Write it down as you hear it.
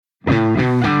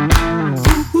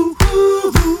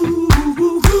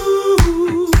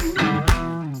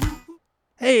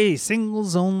Hey,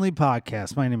 Singles Only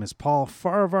Podcast. My name is Paul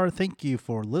Farvar. Thank you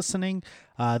for listening.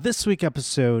 This week's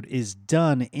episode is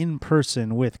done in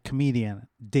person with comedian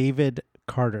David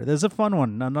Carter. There's a fun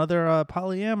one, another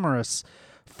polyamorous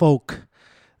folk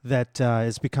that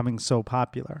is becoming so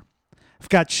popular. I've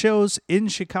got shows in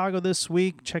Chicago this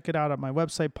week. Check it out on my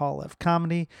website, Paul F.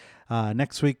 Comedy.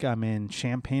 Next week, I'm in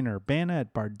Champaign-Urbana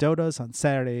at Bardota's on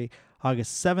Saturday,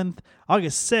 August 7th.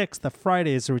 August 6th, the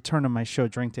Friday, is the return of my show,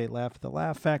 Drink Date Laugh at the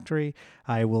Laugh Factory.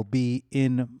 I will be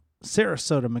in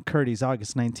Sarasota, McCurdy's,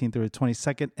 August 19th through the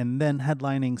 22nd, and then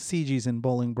headlining CG's in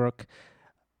Bolingbrook,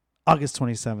 August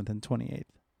 27th and 28th.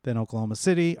 Then Oklahoma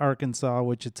City, Arkansas,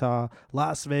 Wichita,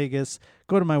 Las Vegas.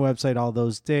 Go to my website all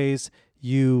those days.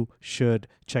 You should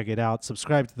check it out.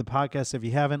 Subscribe to the podcast if you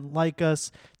haven't. Like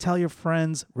us. Tell your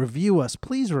friends. Review us.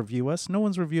 Please review us. No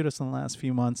one's reviewed us in the last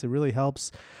few months. It really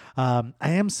helps. I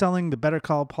am selling the Better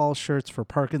Call Paul shirts for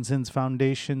Parkinson's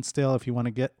Foundation still. If you want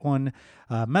to get one,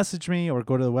 message me or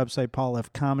go to the website, Paul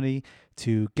F. Comedy,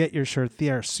 to get your shirt.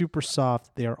 They are super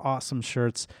soft. They are awesome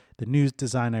shirts. The new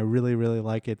design, I really, really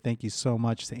like it. Thank you so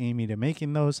much to Amy to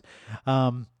making those.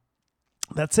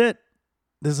 That's it.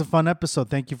 This is a fun episode.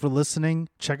 Thank you for listening.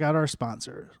 Check out our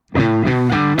sponsors.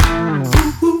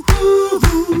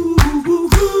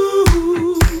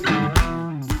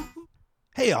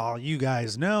 Hey, all, you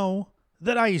guys know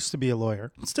that I used to be a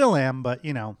lawyer. Still am, but,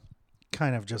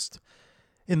 kind of just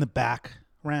in the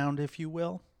background, if you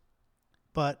will.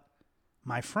 But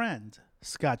my friend,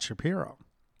 Scott Shapiro,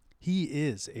 he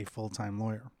is a full-time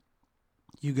lawyer.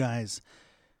 You guys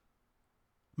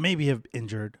maybe have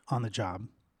injured on the job,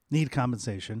 need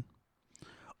compensation,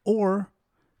 or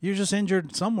you're just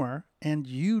injured somewhere and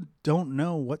you don't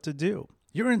know what to do.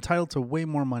 You're entitled to way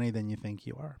more money than you think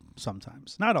you are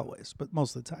sometimes. Not always, but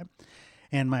most of the time.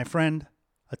 And my friend,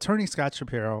 attorney Scott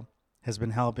Shapiro, has been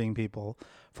helping people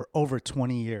for over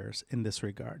 20 years in this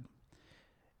regard.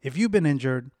 If you've been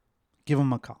injured, give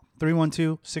him a call,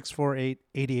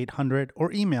 312-648-8800,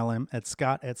 or email him at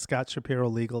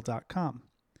scott@scottshapirolegal.com.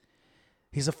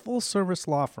 He's a full-service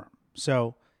law firm,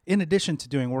 so in addition to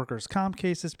doing workers' comp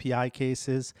cases, PI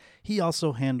cases, he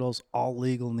also handles all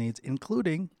legal needs,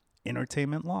 including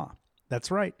entertainment law.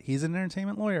 That's right. He's an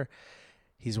entertainment lawyer.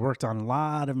 He's worked on a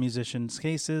lot of musicians'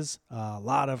 cases, a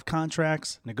lot of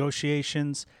contracts,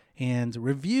 negotiations, and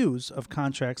reviews of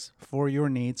contracts for your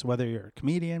needs, whether you're a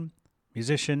comedian,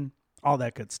 musician, all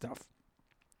that good stuff.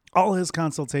 All his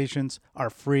consultations are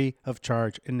free of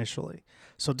charge initially.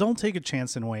 So don't take a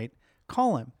chance and wait.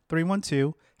 Call him,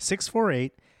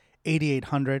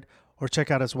 312-648-8800, or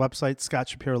check out his website,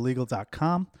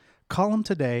 scottshapirolegal.com. Call him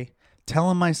today.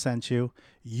 Tell him I sent you.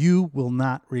 You will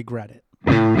not regret it.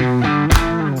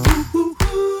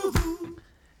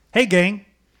 Hey, gang.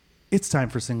 It's time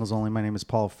for Singles Only. My name is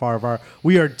Paul Farvar.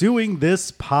 We are doing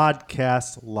this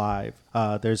podcast live.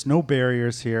 There's no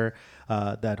barriers here.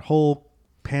 That whole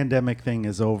pandemic thing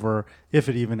is over, if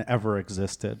it even ever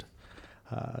existed.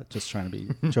 Just trying to be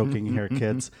joking here,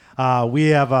 kids. We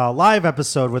have a live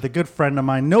episode with a good friend of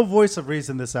mine. No voice of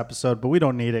reason this episode, but we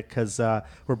don't need it because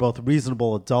we're both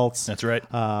reasonable adults. That's right.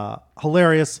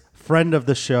 Hilarious friend of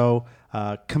the show,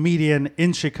 comedian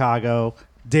in Chicago,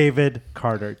 David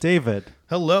Carter. David.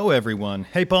 Hello, everyone.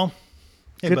 Hey, Paul.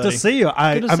 Hey, good buddy. to see you.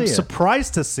 I'm you.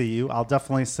 surprised to see you. I'll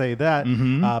definitely say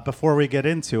that. Before we get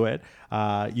into it,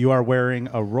 you are wearing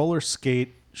a roller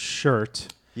skate shirt.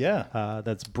 Yeah.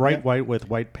 That's bright white with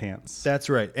white pants. That's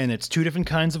right. And it's two different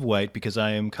kinds of white because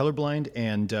I am colorblind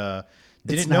and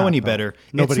didn't not, know any though. better.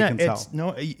 Nobody can tell.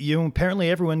 No, apparently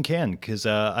everyone can because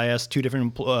I asked two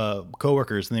different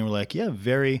coworkers and they were like, yeah,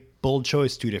 very bold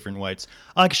choice, two different whites.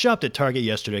 I shopped at Target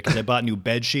yesterday because I bought new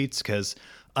bed sheets because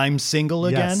I'm single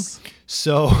again. Yes.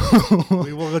 So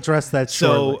we will address that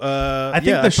shortly. So I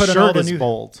think the shirt is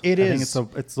bold. It is. I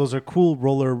think those are cool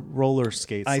roller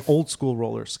skates, old school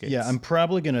roller skates. Yeah, I'm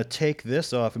probably going to take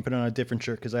this off and put on a different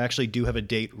shirt because I actually do have a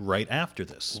date right after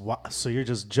this. Wow. So you're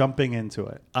just jumping into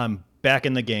it. I'm back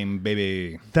in the game,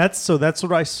 baby. That's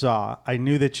what I saw. I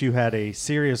knew that you had a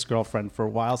serious girlfriend for a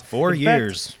while. 4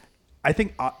 years. Fact, I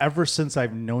think ever since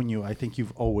I've known you, I think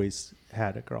you've always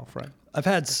had a girlfriend. I've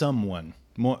had someone.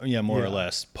 More or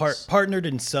less. Partnered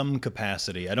in some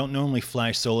capacity. I don't normally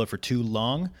fly solo for too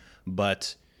long,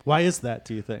 but... Why is that,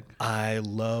 do you think? I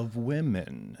love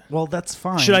women. Well, that's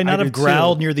fine. Should I not have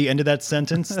growled near the end of that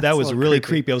sentence? That was really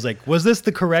creepy. I was like, was this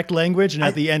the correct language? And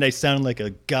at the end, I sounded like a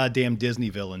goddamn Disney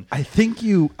villain. I think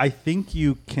you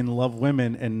can love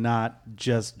women and not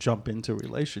just jump into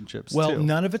relationships, Well, too.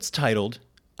 none of it's titled.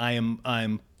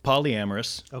 I'm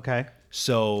polyamorous. Okay.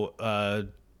 So,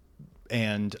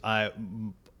 and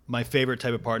my favorite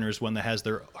type of partner is one that has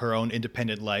her own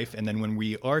independent life, and then when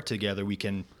we are together, we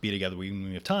can be together when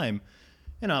we have time.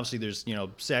 And obviously, there's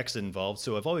sex involved.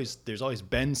 So there's always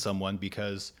been someone,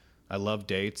 because I love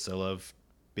dates, I love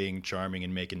being charming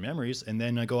and making memories, and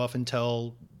then I go off and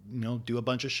do a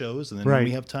bunch of shows, and then when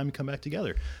we have time, we come back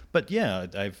together. But yeah,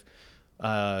 I've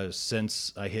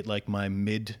since I hit like my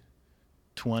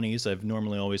mid-20s, I've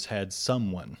normally always had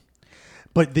someone.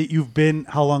 But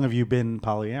how long have you been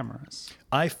polyamorous?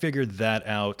 I figured that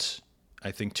out,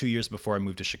 I think 2 years before I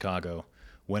moved to Chicago,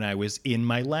 when I was in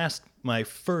my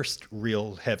first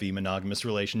real heavy monogamous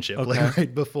relationship, like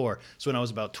right before. So when I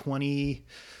was about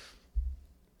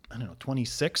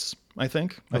 26, I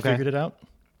think, I figured it out.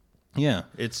 Yeah,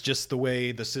 it's just the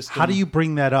way the system... How do you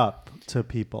bring that up to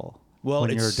people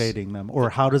when you're dating them? Or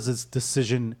how does this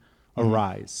decision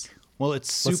arise? Well,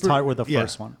 let's start with the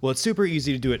first one. Well, it's super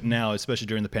easy to do it now, especially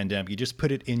during the pandemic. You just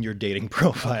put it in your dating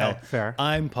profile. Okay, fair.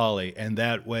 I'm poly, and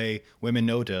that way women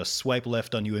know to swipe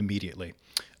left on you immediately.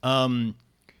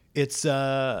 It's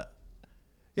sort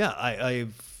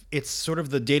of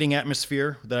the dating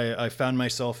atmosphere that I found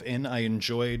myself in. I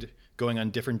enjoyed going on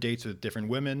different dates with different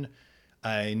women.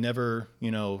 I never,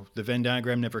 the Venn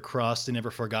diagram never crossed. I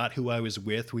never forgot who I was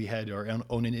with. We had our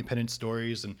own independent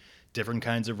stories and different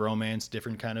kinds of romance,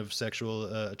 different kind of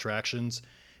sexual attractions.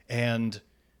 And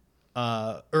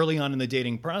early on in the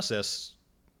dating process,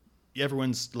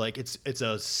 everyone's like, it's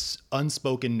a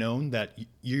unspoken known that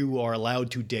you are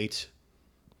allowed to date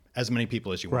as many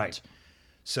people as you want. Right.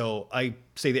 So I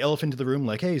say the elephant in the room,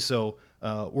 like, hey, so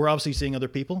we're obviously seeing other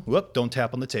people. Whoop, don't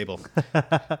tap on the table.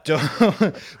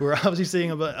 We're obviously seeing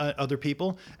other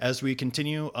people. As we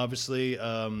continue, obviously,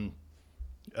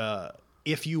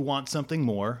 if you want something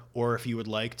more, or if you would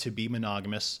like to be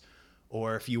monogamous,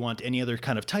 or if you want any other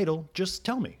kind of title, just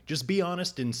tell me. Just be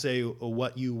honest and say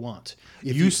what you want.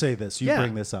 If you say this, you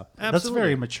bring this up. Absolutely. That's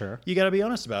very mature. You got to be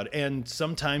honest about it. And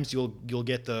sometimes you'll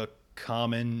get the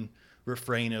common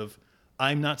refrain of,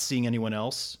 I'm not seeing anyone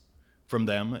else from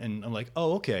them. And I'm like,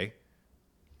 oh, okay.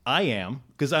 I am.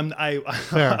 Because I'm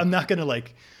not going to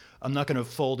I'm not going to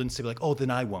fold and say like, oh,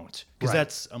 then I won't. Because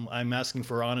that's, I'm asking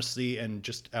for honesty and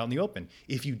just out in the open.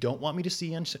 If you don't want me to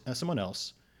see someone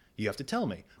else, you have to tell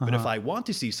me. But if I want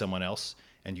to see someone else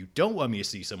and you don't want me to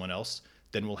see someone else,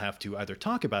 then we'll have to either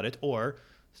talk about it or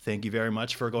thank you very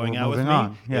much for going out with me.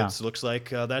 Yeah. It looks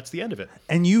like that's the end of it.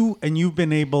 And you've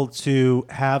been able to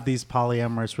have these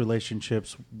polyamorous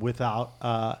relationships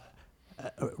without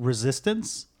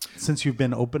resistance since you've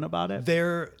been open about it?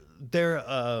 There's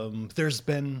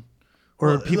been...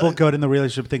 Or people go in the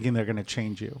relationship thinking they're going to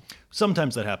change you?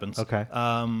 Sometimes that happens. Okay.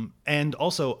 And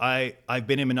also, I've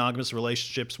been in monogamous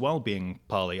relationships while being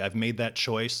poly. I've made that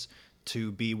choice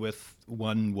to be with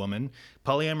one woman.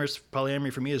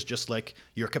 Polyamory for me is just like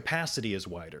your capacity is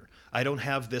wider. I don't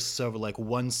have this sort of like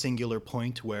one singular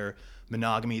point where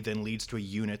monogamy then leads to a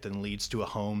unit, then leads to a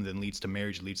home, then leads to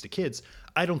marriage, leads to kids.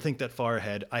 I don't think that far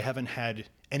ahead. I haven't had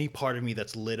any part of me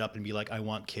that's lit up and be like, I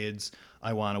want kids,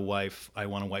 I want a wife, I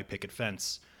want a white picket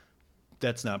fence.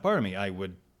 That's not part of me. I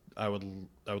would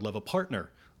love a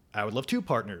partner. I would love two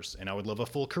partners, and I would love a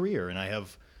full career, and I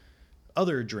have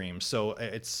other dreams. So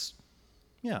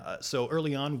so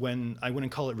early on, when I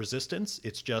wouldn't call it resistance,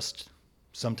 it's just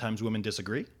sometimes women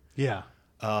disagree. Yeah.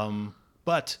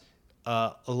 But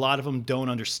a lot of them don't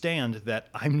understand that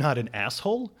I'm not an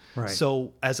asshole. Right.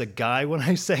 So as a guy, when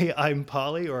I say I'm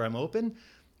poly or I'm open,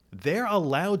 they're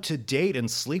allowed to date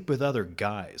and sleep with other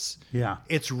guys. Yeah.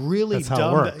 It's really That's how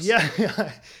dumb. it works.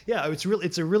 Yeah.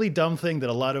 It's a really dumb thing that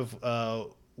a lot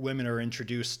of women are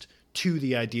introduced to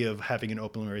the idea of having an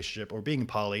open relationship or being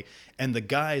poly, and the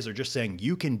guys are just saying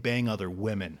you can bang other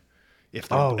women if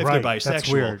they're bisexual, That's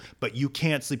weird. but you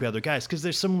can't sleep with other guys because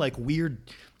there's some like weird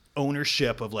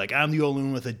ownership of like I'm the only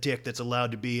one with a dick that's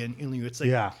allowed to be in. It's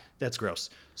like that's gross.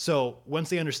 So once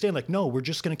they understand, like, no, we're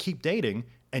just gonna keep dating,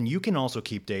 and you can also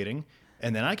keep dating,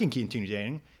 and then I can continue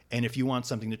dating. And if you want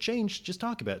something to change, just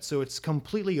talk about it. So it's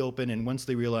completely open. And once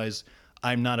they realize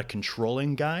I'm not a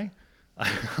controlling guy,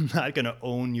 I'm not going to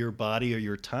own your body or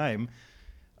your time.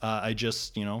 I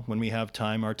just, when we have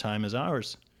time, our time is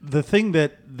ours. The thing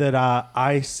that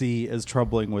I see as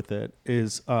troubling with it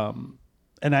is,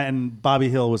 and Bobby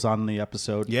Hill was on the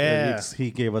episode. Yeah.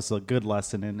 He gave us a good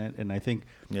lesson in it. And I think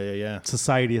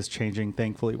society is changing,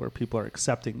 thankfully, where people are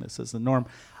accepting this as the norm.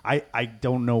 I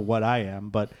don't know what I am,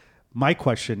 but my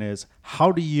question is,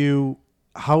 how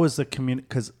is the community?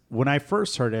 Because when I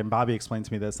first heard it, and Bobby explained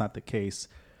to me that's not the case,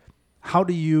 how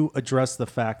do you address the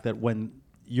fact that when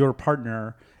your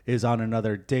partner is on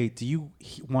another date, do you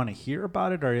want to hear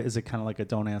about it, or is it kind of like a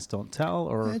don't ask, don't tell?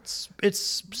 Or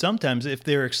it's sometimes if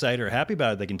they're excited or happy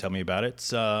about it, they can tell me about it.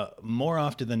 It's, more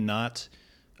often than not,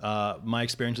 my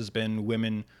experience has been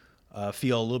women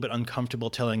feel a little bit uncomfortable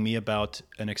telling me about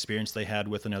an experience they had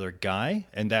with another guy,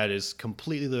 and that is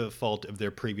completely the fault of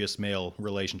their previous male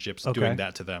relationships doing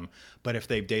that to them. But if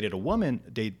they've dated a woman,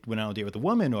 they went out on a date with a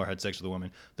woman or had sex with a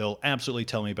woman, they'll absolutely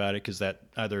tell me about it because that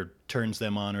either turns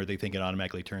them on or they think it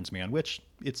automatically turns me on, which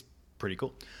it's pretty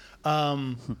cool.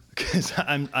 Because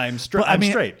I'm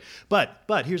straight.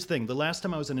 But here's the thing: the last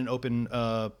time I was in an open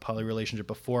poly relationship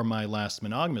before my last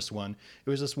monogamous one, it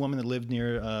was this woman that lived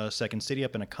near Second City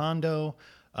up in a condo,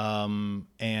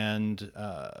 and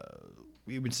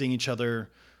we've been seeing each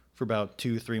other for about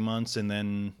 2-3 months, and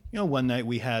then one night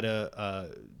we had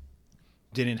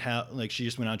she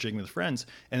just went out drinking with friends,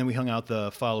 and then we hung out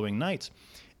the following night,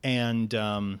 and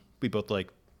we both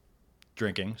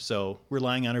drinking. So we're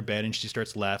lying on her bed and she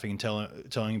starts laughing and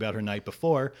telling about her night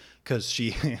before because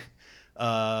she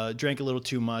drank a little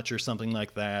too much or something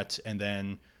like that, and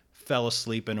then fell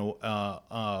asleep in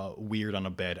weird on a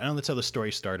bed. I know that's how the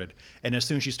story started. And as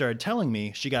soon as she started telling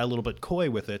me, she got a little bit coy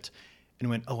with it and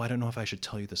went, "Oh, I don't know if I should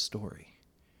tell you the story."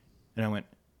 And I went,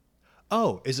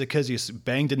 "Oh, is it because you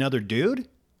banged another dude?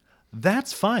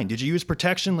 That's fine. Did you use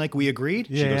protection like we agreed?"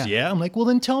 She goes, "Yeah." I'm like, "Well,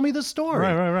 then tell me the story."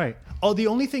 Right. Oh, the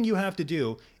only thing you have to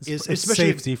do is especially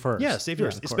safety first. Yeah, safety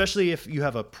first. Especially if you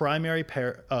have a primary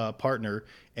partner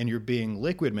and you're being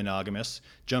liquid monogamous.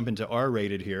 Jump into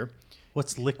R-rated here.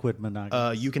 What's liquid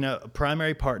monogamous? You can have a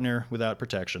primary partner without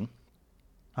protection.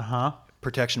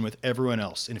 Protection with everyone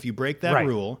else. And if you break that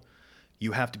rule,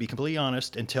 you have to be completely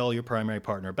honest and tell your primary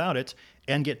partner about it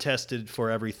and get tested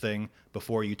for everything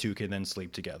before you two can then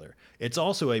sleep together. It's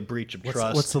also a breach of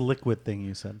trust. What's the liquid thing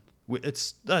you said?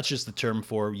 That's just the term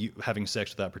for you having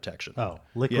sex without protection. Oh,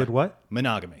 liquid what?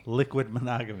 Monogamy. Liquid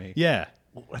monogamy. Yeah.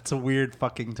 That's a weird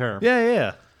fucking term.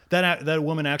 Yeah. That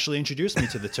woman actually introduced me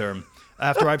to the term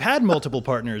after I've had multiple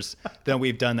partners. Then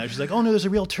we've done that. She's like, "Oh no, there's a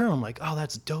real term." I'm like, "Oh,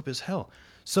 that's dope as hell."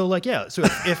 So So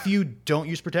if you don't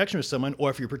use protection with someone, or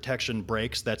if your protection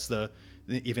breaks,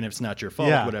 even if it's not your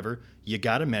fault, whatever, you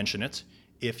got to mention it.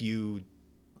 If you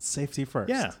safety first.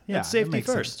 Yeah. It's safety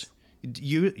first. Sense.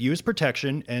 You use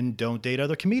protection and don't date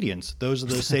other comedians. Those are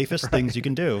the safest things you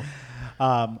can do.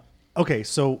 Okay,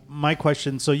 so my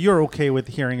question, so you're okay with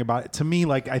hearing about it. To me,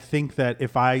 I think that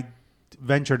if I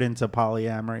ventured into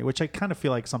polyamory, which I kind of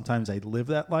feel like sometimes I live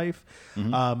that life,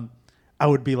 I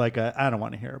would be like, I don't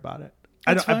want to hear about it.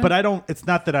 It's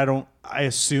not that I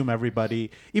assume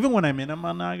everybody, even when I'm in a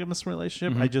monogamous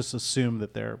relationship, I just assume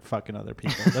that they're fucking other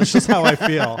people. That's just how I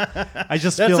feel. I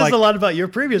just feel like. That says a lot about your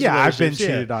previous relationships. I've been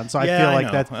cheated on. So I feel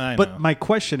like that. But my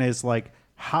question is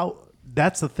how,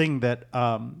 that's the thing that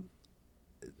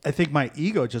I think my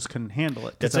ego just couldn't handle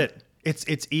it. That's it.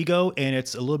 It's ego, and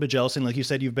it's a little bit jealous. And like you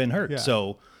said, you've been hurt. Yeah.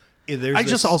 So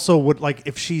just also would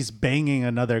if she's banging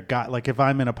another guy, if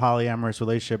I'm in a polyamorous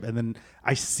relationship and then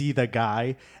I see the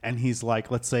guy and he's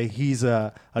let's say he's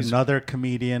another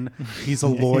comedian, he's a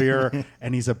lawyer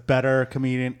and he's a better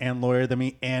comedian and lawyer than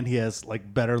me, and he has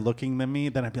better looking than me,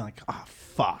 then I'd be like, "Oh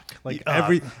fuck."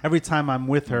 Every time I'm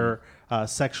with her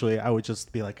sexually, I would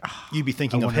just be like, "Oh, you'd be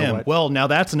thinking of him." Well, now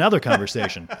that's another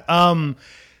conversation.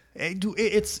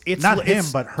 It's not him,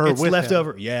 but her. It's with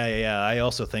leftover. Him. Yeah. I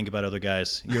also think about other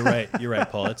guys. You're right,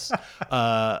 Paul.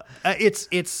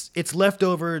 It's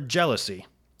leftover jealousy.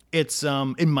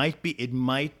 It might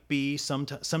be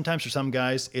sometimes for some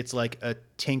guys it's like a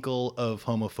tinkle of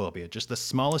homophobia, just the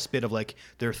smallest bit of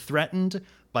they're threatened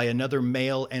by another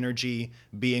male energy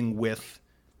being with.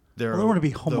 I don't want to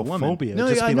be homophobia. No,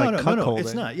 no,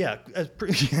 it's not. Yeah,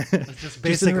 it's just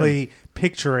basically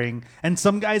picturing, and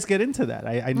some guys get into that.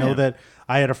 I know that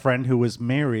I had a friend who was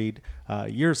married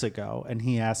years ago, and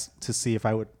he asked to see if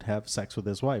I would have sex with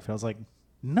his wife. And I was like,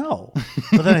 "No,"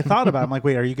 but then I thought about it. I'm like,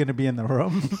 "Wait, are you going to be in the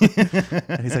room?"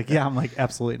 And he's like, "Yeah." I'm like,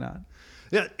 "Absolutely not."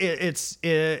 Yeah,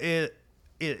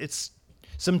 it's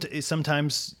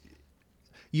sometimes.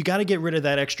 You got to get rid of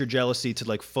that extra jealousy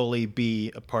to fully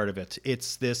be a part of it.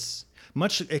 It's this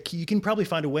much. You can probably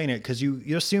find a way in it because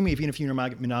you assume even if you're in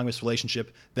a monogamous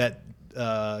relationship that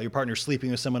your partner's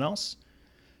sleeping with someone else.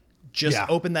 Just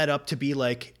open that up to be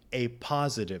a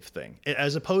positive thing,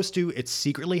 as opposed to it's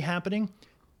secretly happening.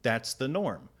 That's the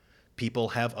norm. People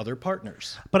have other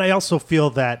partners. But I also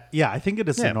feel that, I think it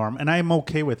is the norm, and I'm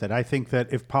okay with it. I think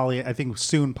that I think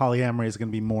soon polyamory is going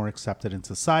to be more accepted in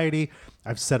society.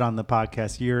 I've said on the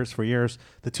podcast for years,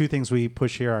 the two things we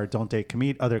push here are don't date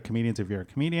other comedians if you're a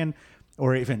comedian,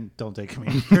 or even don't date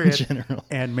comedians, period. In general.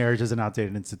 And marriage is an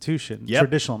outdated institution,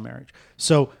 traditional marriage.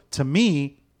 So to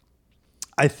me,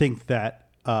 I think that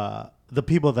the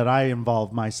people that I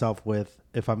involve myself with,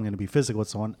 if I'm going to be physical with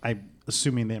someone, I'm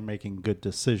assuming they're making good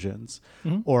decisions,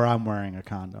 or I'm wearing a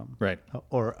condom, Right.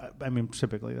 Or I mean,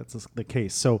 typically that's the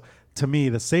case. So to me,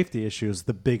 the safety issue is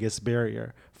the biggest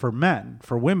barrier for men.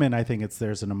 For women, I think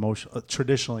there's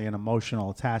traditionally an emotional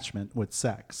attachment with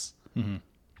sex.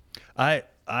 I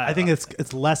think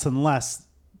it's less and less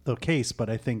the case, but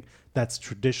I think that's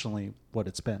traditionally what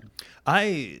it's been.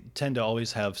 I tend to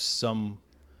always have some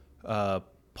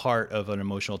part of an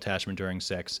emotional attachment during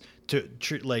sex.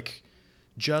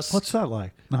 What's that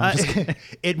like? No, I'm just kidding.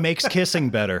 It makes kissing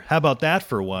better. How about that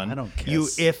for one? I don't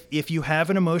kiss. If you have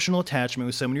an emotional attachment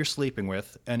with someone you're sleeping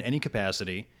with in any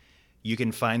capacity, you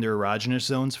can find their erogenous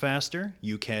zones faster.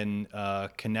 You can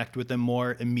connect with them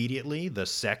more immediately. The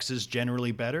sex is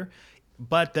generally better.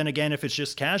 But then again, if it's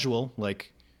just casual,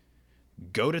 like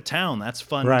go to town, that's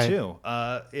fun too.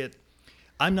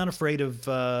 I'm not afraid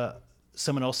of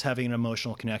someone else having an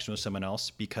emotional connection with someone else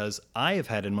because I have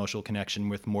had an emotional connection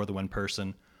with more than one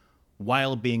person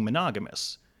while being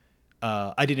monogamous.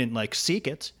 I didn't seek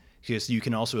it because you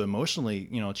can also emotionally,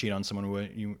 cheat on someone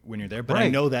when you're there. But I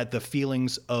know that the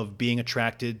feelings of being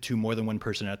attracted to more than one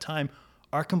person at a time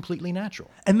are completely natural.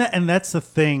 And that's the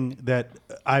thing that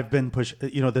I've been pushing.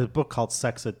 There's a book called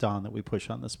Sex at Dawn that we push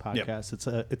on this podcast.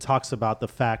 Yep. It talks about the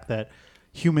fact that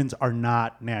humans are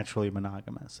not naturally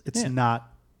monogamous. It's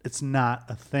not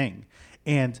a thing.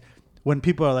 And when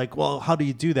people are like, well, how do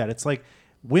you do that? It's like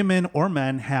women or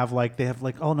men have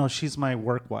oh no, she's my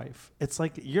work wife. It's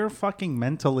like you're fucking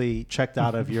mentally checked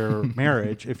out of your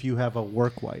marriage if you have a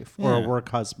work wife or a work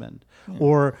husband,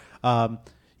 or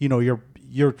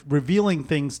you're revealing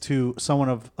things to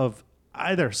someone of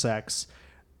either sex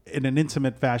in an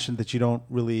intimate fashion that you don't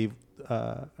really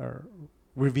or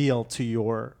reveal to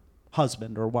your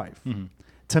husband or wife. Mm-hmm.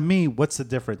 To me, what's the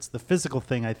difference? The physical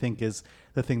thing, I think, is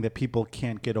the thing that people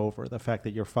can't get over. The fact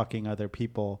that you're fucking other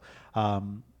people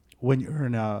when you're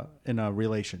in a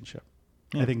relationship.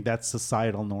 I think that's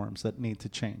societal norms that need to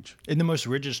change. In the most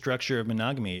rigid structure of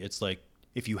monogamy, it's like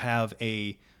if you have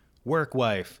a work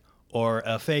wife or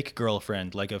a fake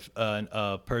girlfriend, like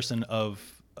a person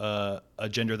of a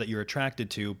gender that you're attracted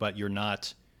to, but you're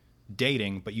not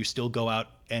dating, but you still go out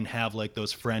and have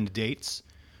those friend dates.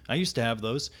 I used to have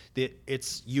those.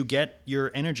 You get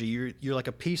your energy. You're like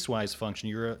a piecewise function.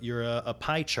 You're a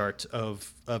pie chart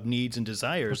of needs and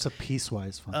desires. What's a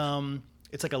piecewise function?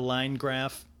 It's like a line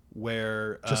graph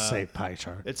where just say pie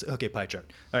chart. It's okay, pie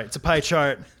chart. All right, it's a pie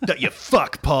chart. You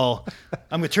fuck, Paul.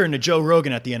 I'm gonna turn to Joe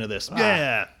Rogan at the end of this.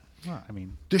 Yeah. Well, I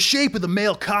mean, the shape of the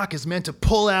male cock is meant to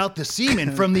pull out the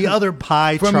semen from the other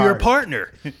pie from chart. your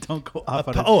partner. Don't go off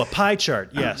on a pie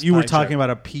chart. Yes, you were talking about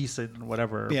a piece in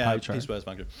whatever pie chart. Piecewise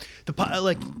function. The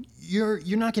pie,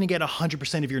 you're not going to get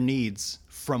 100% of your needs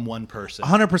from one person.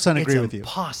 100% agree with you. It's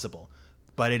impossible,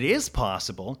 but it is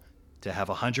possible to have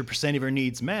 100% of your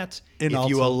needs met if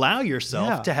you allow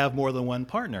yourself to have more than one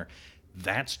partner.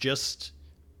 That's just.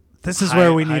 This is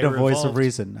where we need a voice of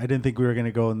reason. I didn't think we were going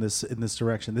to go in this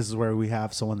direction. This is where we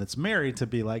have someone that's married to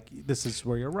be like, this is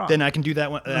where you're wrong. Then I can do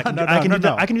that one. I can do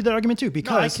that argument too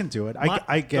because I can do it.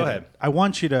 I get it. I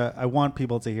want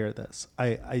people to hear this.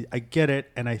 I get it,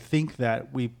 and I think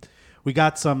that we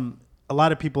got a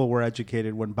lot of people were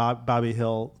educated when Bobby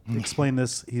Hill explained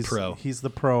this. He's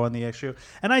the pro on the issue,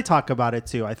 and I talk about it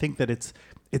too. I think that it's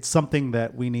something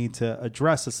that we need to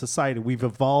address as society. We've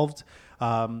evolved.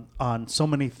 On so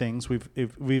many things,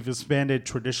 we've expanded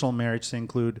traditional marriage to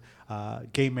include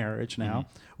gay marriage now.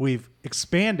 Mm-hmm. We've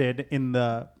expanded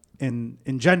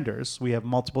in genders. We have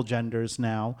multiple genders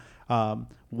now.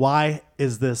 Why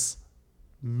is this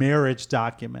marriage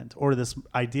document or this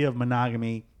idea of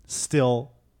monogamy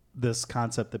still this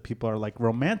concept that people are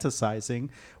romanticizing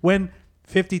when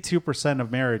 52%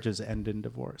 of marriages end in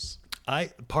divorce?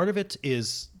 Part of it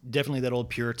is definitely that old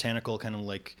puritanical kind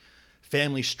of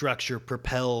family structure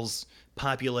propels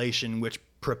population, which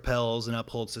propels and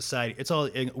upholds society. It's all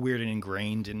weird and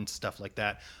ingrained and stuff like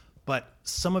that. But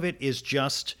some of it is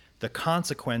just the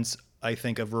consequence, I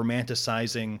think, of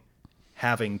romanticizing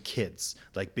having kids,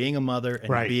 like being a mother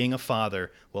and being a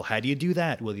father. Well, how do you do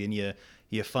that? Well, then you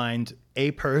find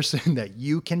a person that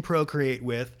you can procreate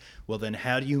with. Well, then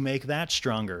how do you make that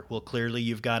stronger? Well, clearly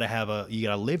you got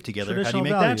to live together. How do you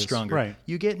make that stronger? Right.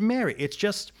 You get married. It's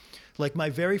just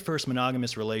my very first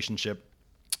monogamous relationship.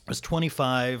 I was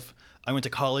 25. I went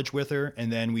to college with her,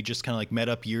 and then we just kind of met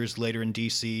up years later in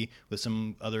DC with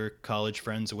some other college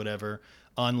friends or whatever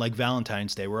on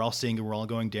Valentine's Day. We're all singing, we're all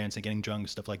going dancing, getting drunk,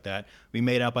 stuff like that. We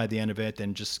made out by the end of it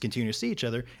and just continued to see each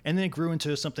other. And then it grew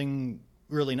into something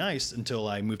really nice until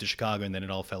I moved to Chicago, and then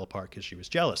it all fell apart because she was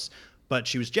jealous. But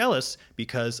she was jealous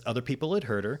because other people had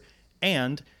hurt her,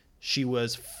 and she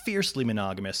was fiercely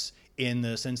monogamous in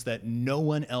the sense that no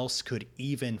one else could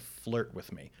even flirt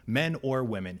with me, men or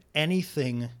women.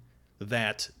 Anything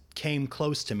that came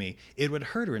close to me, it would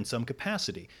hurt her in some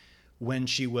capacity. When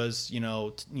she was,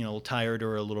 tired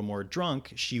or a little more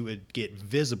drunk, she would get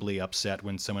visibly upset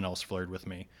when someone else flirted with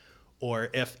me. Or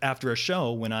if after a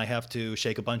show, when I have to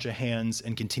shake a bunch of hands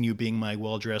and continue being my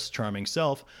well-dressed, charming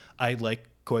self, I'd like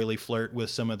coyly flirt with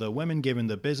some of the women, give them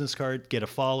the business card, get a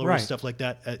follower, Right. stuff like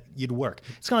that. You'd work.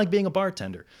 It's kind of like being a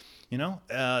bartender.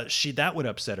 That would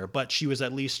upset her, but she was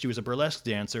a burlesque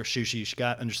dancer. She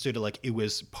got understood like it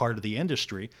was part of the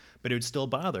industry, but it would still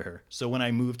bother her. So when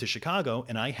I moved to Chicago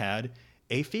and I had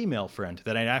a female friend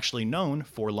that I'd actually known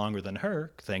for longer than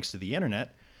her, thanks to the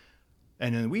internet,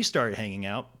 and then we started hanging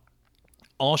out,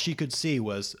 all she could see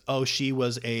was, she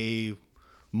was a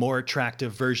more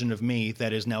attractive version of me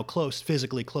that is now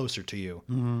physically closer to you.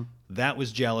 Mm-hmm. That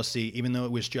was jealousy, even though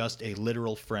it was just a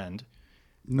literal friend.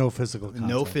 No physical contact.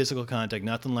 No physical contact,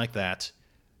 nothing like that.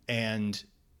 And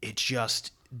it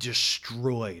just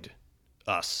destroyed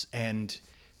us. And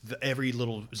every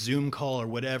little Zoom call or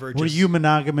whatever. Were you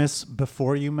monogamous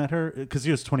before you met her? Because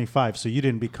you was 25, so you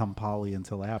didn't become poly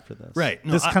until after this. Right.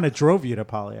 No, this kind of drove you to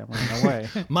polyamory in a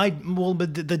way.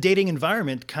 But the dating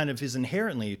environment kind of is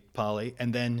inherently poly.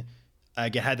 And then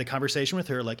I had the conversation with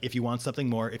her, like, if you want something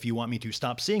more, if you want me to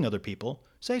stop seeing other people,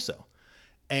 say so.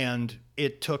 And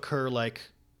it took her like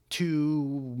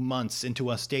 2 months into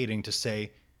us dating to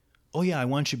say, oh yeah, I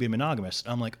want you to be monogamous.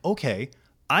 And I'm like, okay,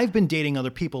 I've been dating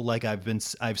other people like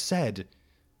I've said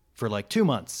for like 2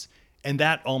 months. And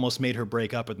that almost made her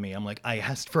break up with me. I'm like, I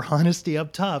asked for honesty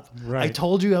up top. Right. I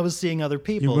told you I was seeing other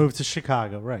people. You moved to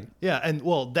Chicago, right? Yeah, and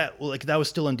that was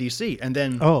still in DC. And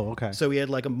then okay. So we had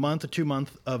like a month or 2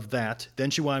 months of that. Then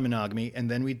she wanted monogamy, and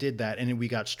then we did that, and we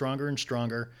got stronger and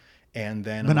stronger. And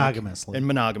then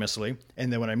monogamously.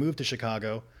 And then when I moved to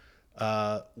Chicago,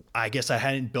 I guess I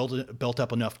hadn't built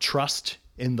up enough trust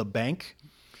in the bank.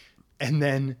 And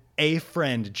then a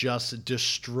friend just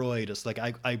destroyed us. Like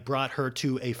I brought her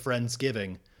to a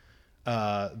Friendsgiving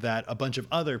that a bunch of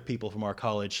other people from our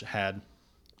college had,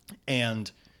 and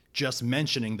just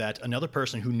mentioning that another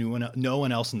person who knew no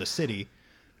one else in the city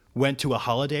went to a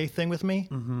holiday thing with me.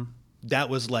 Mm-hmm. That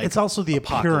was like it's also the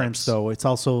apocalypse. Appearance, though. It's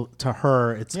also to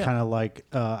her. It's kind of like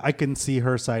I can see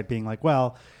her side being like,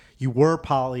 well, you were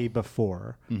poly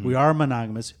before. Mm-hmm. We are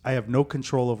monogamous. I have no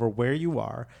control over where you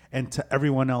are. And to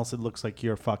everyone else, it looks like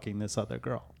you're fucking this other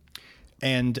girl.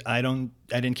 And I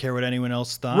didn't care what anyone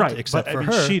else thought, right, except for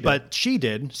her. But she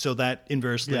did, so that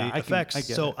inversely affects.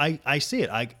 I see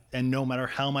it. And no matter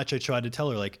how much I tried to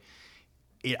tell her, like,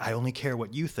 I only care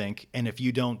what you think. And if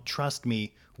you don't trust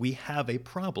me, we have a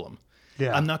problem.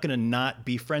 Yeah. I'm not going to not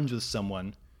be friends with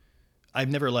someone. I've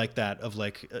never liked that of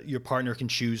like your partner can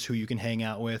choose who you can hang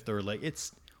out with, or like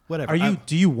it's whatever.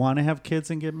 Do you want to have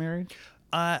kids and get married?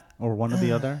 Or one or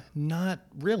the other? Not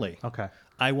really. Okay.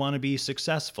 I want to be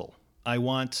successful.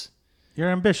 You're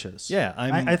ambitious. Yeah.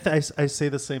 I say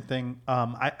the same thing.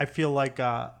 I feel like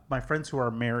my friends who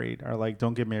are married are like,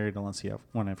 don't get married unless you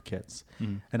want to have kids.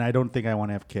 Mm-hmm. And I don't think I want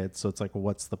to have kids. So it's like, well,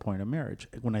 what's the point of marriage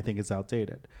when I think it's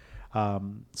outdated?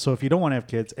 So if you don't want to have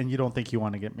kids and you don't think you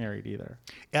want to get married either.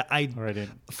 Yeah,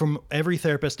 from every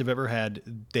therapist I've ever had,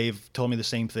 they've told me the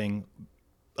same thing.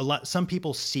 Some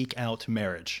people seek out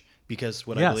marriage because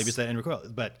I believe is that end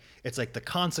result. But it's like the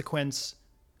consequence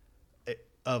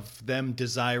of them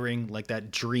desiring like that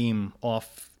dream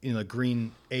off in the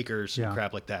green acres and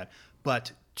crap like that.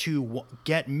 But to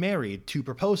get married, to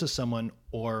propose to someone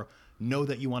or know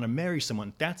that you want to marry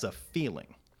someone, that's a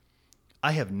feeling.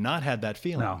 I have not had that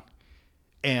feeling. No.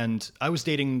 And I was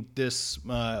dating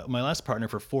my last partner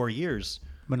for 4 years.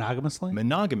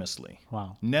 Monogamously?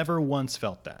 Wow. Never once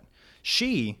felt that.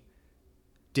 She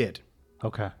did.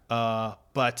 Okay.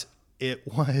 But it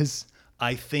was,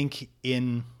 I think,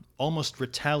 in almost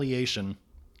retaliation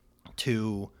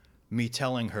to me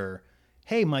telling her,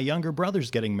 hey, my younger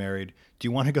brother's getting married. Do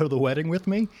you want to go to the wedding with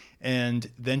me? And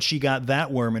then she got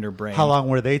that worm in her brain. How long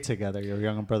were they together, your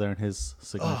younger brother and his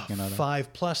significant other?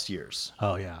 5+ years.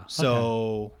 Oh, yeah.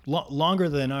 So longer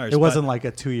than ours. It wasn't like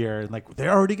a 2-year, like they're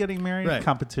already getting married? Right.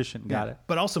 Competition. Got it.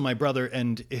 But also my brother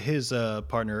and his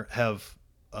partner have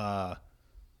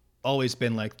always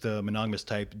been like the monogamous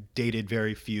type, dated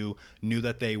very few, knew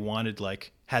that they wanted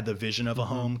had the vision of a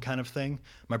home kind of thing.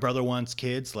 My brother wants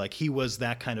kids. Like he was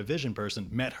that kind of vision person,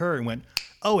 met her and went,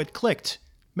 oh, it clicked.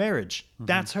 Marriage. Mm-hmm.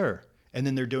 That's her. And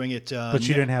then they're doing it. But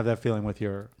you didn't have that feeling with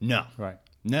your... No. Right.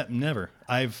 Never.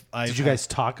 Did you guys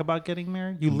talk about getting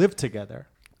married? You lived together.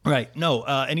 Right. No.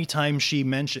 Anytime she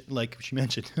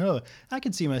mentioned, oh, I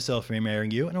can see myself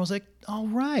marrying you, and I was like, all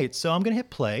right. So I'm gonna hit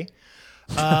play,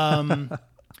 because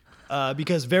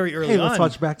very early Hey, on, let's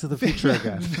watch Back to the Future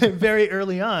again. very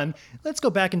early on, let's go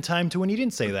back in time to when you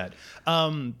didn't say that.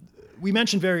 We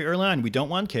mentioned very early on we don't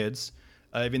want kids,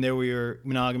 even though we were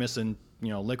monogamous and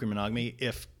liquid monogamy.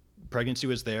 If pregnancy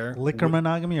was there, Liquor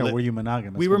monogamy, or were you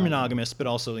monogamous? we were monogamous, but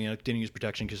also didn't use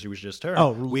protection because it was just her.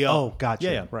 Oh, gotcha.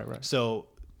 Yeah, yeah. Right. So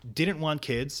didn't want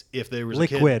kids if there was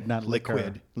liquid, a kid. not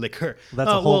liquor. Liquor. That's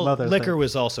a whole other liquor thing.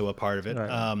 was also a part of it.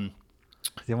 Right.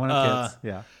 You want kids?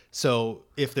 Yeah. So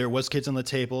if there was kids on the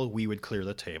table, we would clear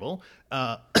the table.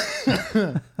 I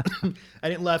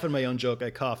didn't laugh at my own joke. I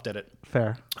coughed at it.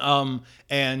 Fair.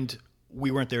 And we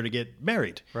weren't there to get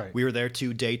married. Right. We were there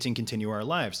to date and continue our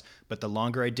lives. But the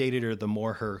longer I dated her, the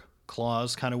more her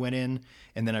claws kind of went in.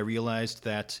 And then I realized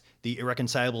that the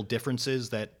irreconcilable differences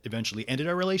that eventually ended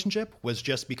our relationship was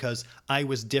just because I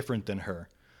was different than her.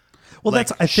 Well,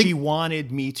 Like, I think she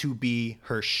wanted me to be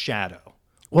her shadow.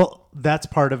 Well, that's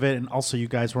part of it, and also you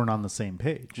guys weren't on the same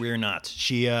page. We're not.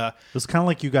 She It was kind of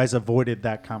like you guys avoided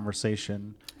that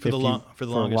conversation for the a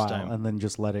longest while, time, and then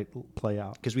just let it play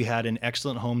out. because we had an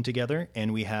excellent home together,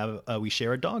 and we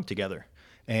share a dog together.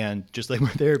 And just like my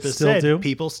therapist Still said, do?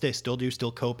 people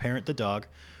still co-parent the dog.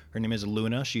 Her name is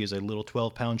Luna. She is a little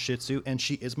 12-pound Shih Tzu, and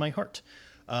she is my heart.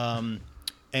 And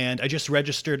I just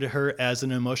registered her as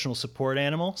an emotional support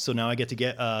animal, so now I get to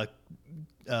get.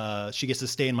 She gets to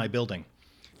stay in my building.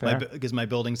 Because my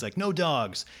building's like, no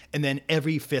dogs. And then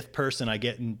every fifth person I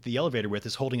get in the elevator with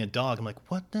is holding a dog. I'm like,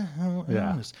 what the hell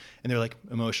is this? And they're like,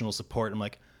 emotional support. I'm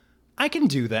like, I can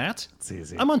do that. It's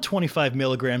easy. I'm on 25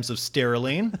 milligrams of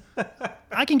Steroline.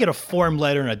 I can get a form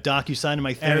letter and a DocuSign to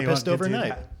my therapist Anyone can do overnight.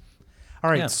 that. All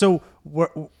right. Yeah. So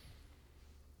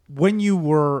when you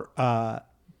were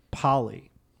poly,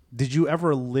 did you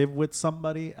ever live with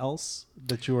somebody else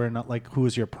that you were not, like, who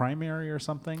was your primary or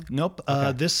something? Nope.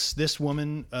 This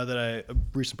woman that I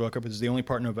recently broke up with is the only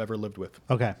partner I've ever lived with.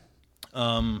 Okay.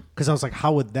 Because I was like,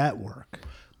 how would that work?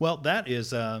 Well, that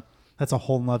is... That's a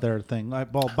whole nother thing.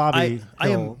 Bobby, I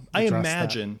addressed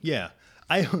imagine,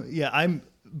 that.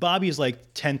 Bobby is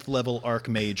like 10th level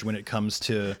Archmage when it comes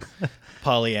to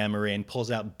polyamory and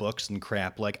pulls out books and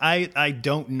crap. Like I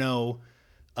don't know.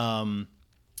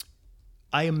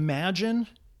 I imagine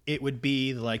it would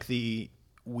be like we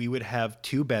would have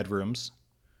 2 bedrooms,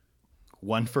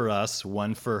 one for us,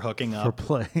 one for hooking up. For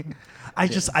playing. I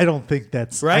don't think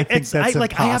that's Right? I think that's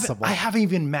impossible. I haven't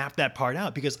even mapped that part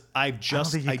out because I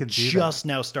just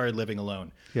now started living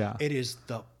alone. Yeah. It is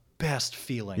the best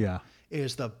feeling. Yeah. It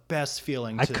is the best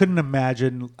feeling. I couldn't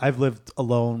imagine. I've lived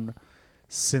alone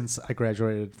since I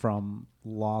graduated from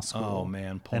law school. Oh,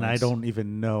 man, and I don't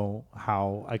even know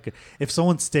how I could. If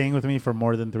someone's staying with me for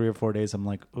more than 3 or 4 days, I'm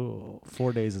like, oh,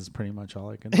 4 days is pretty much all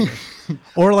I can do.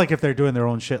 Or like if they're doing their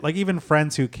own shit, like even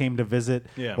friends who came to visit,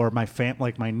 or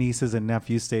like my nieces and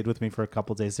nephews stayed with me for a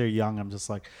couple days. They're young. I'm just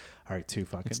like, all right, 2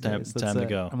 fucking days. Time to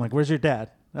go. I'm like, where's your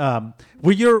dad?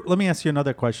 Let me ask you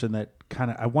another question that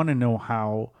I want to know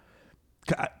how.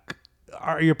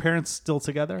 Are your parents still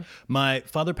together? My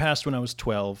father passed when I was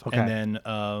 12, Okay. and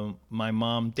then my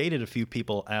mom dated a few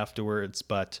people afterwards,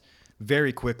 but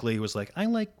very quickly was like, I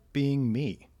like being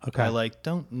me. Okay. I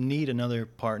don't need another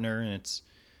partner, and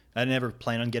I never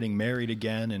plan on getting married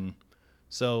again, and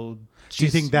so. Do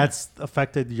you think that's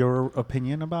affected your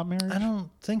opinion about marriage? I don't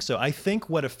think so. I think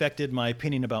what affected my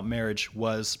opinion about marriage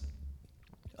was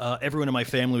everyone in my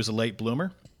family was a late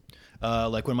bloomer.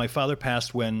 Like when my father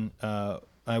passed when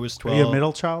I was 12. Are you a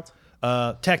middle child?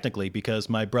 Technically, because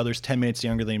my brother's 10 minutes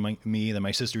younger than me, then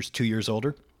my sister's 2 years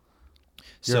older.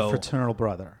 You're a fraternal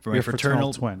brother. For my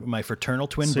fraternal twin. My fraternal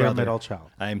twin So brother. you're a middle child.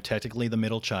 I am technically the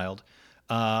middle child.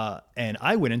 And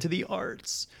I went into the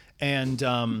arts. And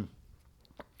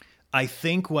I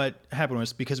think what happened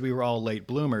was because we were all late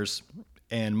bloomers,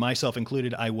 and myself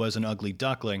included, I was an ugly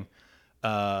duckling.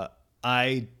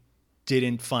 I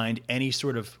didn't find any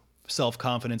sort of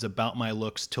self-confidence about my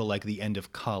looks till like the end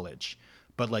of college.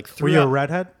 But like Were you a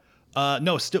redhead?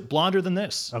 No, still blonder than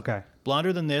this. Okay.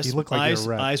 Blonder than this. You look like you're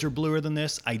red. Eyes are bluer than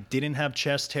this. I didn't have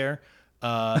chest hair.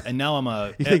 And now I'm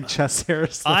a... You think chest hair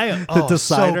is the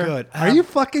decider? so good. Are you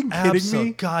fucking kidding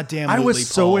me? Goddamn, I was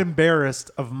so Paul.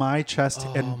 embarrassed of my chest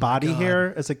and body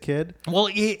hair as a kid. Well,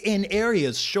 in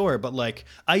areas, sure, but like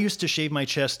I used to shave my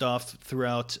chest off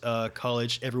throughout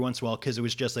college every once in a while because it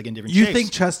was just like in different You shapes.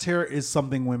 think chest hair is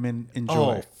something women enjoy?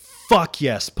 Oh, fuck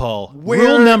yes, Paul.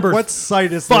 What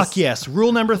site is fuck this? yes.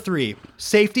 Rule number 3,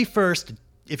 safety first.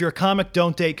 If you're a comic,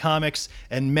 don't date comics.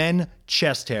 And men,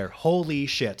 chest hair. Holy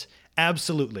shit.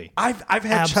 Absolutely. I've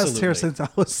had chest hair since I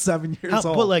was 7 years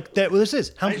old. But like that, well, this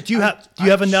is. Do you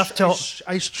have enough to?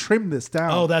 I trimmed this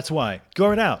down. Oh, that's why.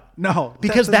 Grow it out. No,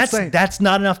 because that's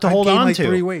not enough to hold gained on like to.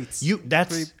 3 weights.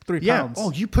 That's three yeah. pounds.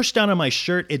 Oh, you push down on my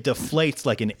shirt, it deflates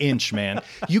like an inch, man.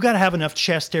 You got to have enough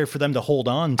chest hair for them to hold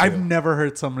on to. I've never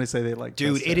heard somebody say they like.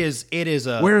 Dude, chest it hair. is. It is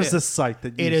a. Where is this site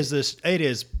that? It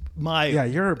is my. Yeah,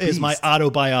 you're a is my beast.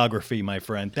 autobiography, my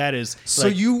friend. That is.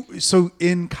 So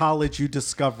in college you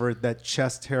discovered that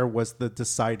chest hair was the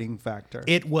deciding factor.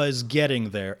 It was getting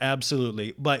there,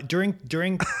 absolutely. But during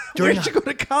Where did you go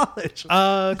to college?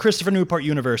 Christopher Newport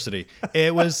University.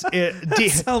 It was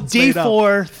sounds made up.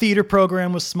 D4 theater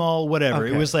program was small, whatever.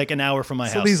 Okay. It was like an hour from my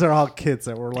So house. these are all kids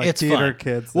that were like It's theater fun.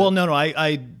 kids. Well, no,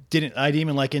 I didn't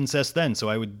even like incest then, so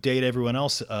I would date everyone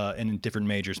else in different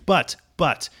majors. But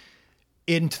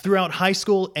throughout high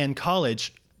school and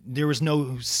college, there was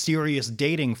no serious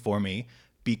dating for me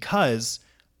because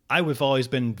I've always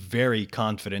been very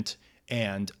confident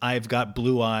and I've got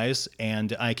blue eyes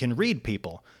and I can read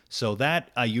people. So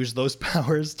that I use those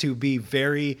powers to be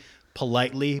very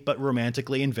politely but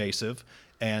romantically invasive,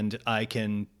 and I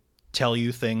can tell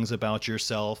you things about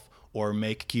yourself or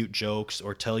make cute jokes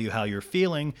or tell you how you're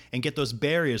feeling and get those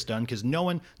barriers done, because no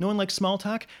one likes small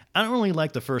talk. I don't really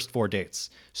like the first 4 dates.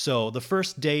 So the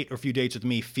first date or few dates with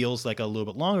me feels like a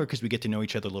little bit longer because we get to know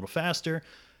each other a little faster.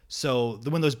 So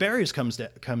when those barriers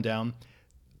come down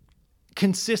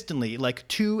consistently, like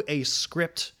to a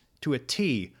script, to a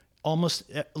T, almost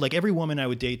like every woman I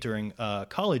would date during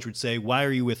college would say, "Why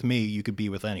are you with me? You could be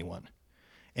with anyone."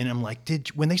 And I'm like,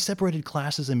 when they separated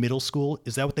classes in middle school,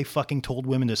 is that what they fucking told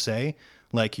women to say?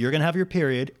 Like, you're going to have your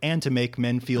period, and to make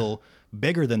men feel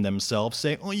bigger than themselves,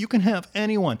 say, "Oh, you can have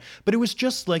anyone." But it was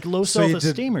just like low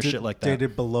self-esteem or shit like that.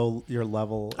 Dated below your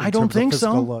level. I don't think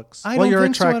so. Looks. I don't you're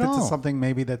think so at attracted all. to something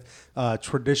maybe that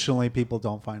traditionally people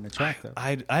don't find attractive.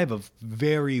 I have a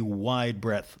very wide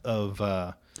breadth of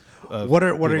what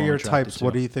are people I'm your attracted types? to.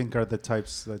 What do you think are the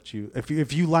types that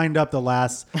if you lined up the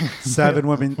last 7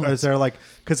 women, is there like,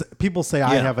 because people say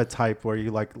I Yeah. have a type where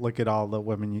you like look at all the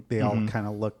women, they all kind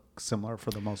of look similar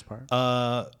for the most part.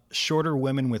 Shorter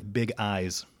women with big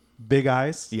eyes. Big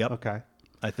eyes. Yep. Okay.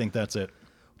 I think that's it.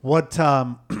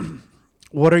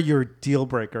 What are your deal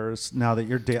breakers now that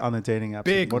you're on the dating apps?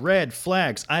 Big red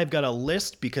flags. I've got a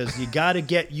list because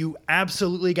you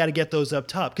absolutely got to get those up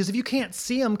top. Because if you can't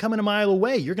see them coming a mile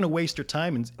away, you're going to waste your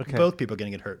time and both people are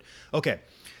going to get hurt. Okay.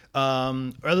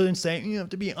 Rather than saying you have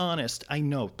to be honest, I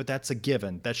know, but that's a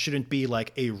given. That shouldn't be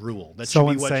like a rule. That should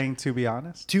be saying to be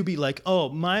honest. To be like,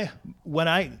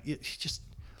 just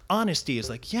honesty is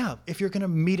like, yeah, if you're going to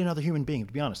meet another human being,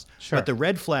 to be honest. Sure. But the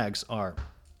red flags are,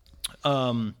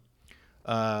 don't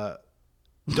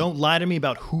lie to me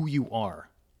about who you are.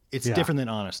 It's different than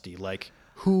honesty. Like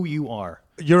who you are.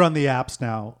 You're on the apps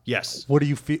now. Yes. What do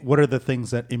you feel? What are the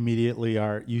things that immediately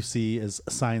you see as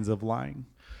signs of lying?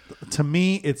 To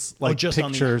me, it's like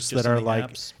pictures that are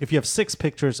like, apps? if you have 6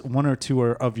 pictures, 1 or 2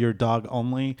 are of your dog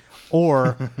only,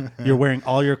 or you're wearing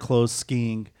all your clothes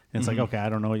skiing, and it's like, okay, I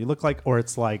don't know what you look like, or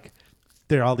it's like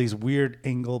there are all these weird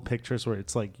angle pictures where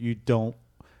it's like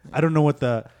I don't know what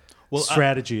the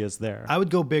strategy is there. I would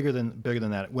go bigger than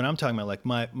that. When I'm talking about like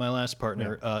my last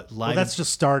partner lied. Well, that's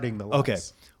just starting the lies. Okay.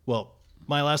 Well,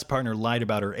 my last partner lied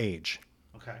about her age.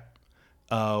 Okay.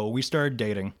 We started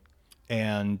dating,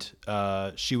 and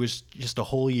she was just a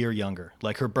whole year younger.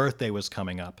 Like her birthday was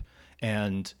coming up,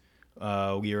 and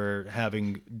we were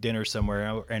having dinner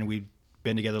somewhere, and we'd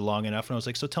been together long enough. And I was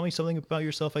like, "So tell me something about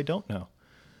yourself I don't know."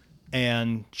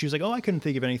 And she was like, "Oh, I couldn't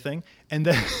think of anything." And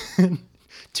then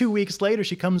 2 weeks later,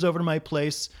 she comes over to my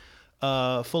place,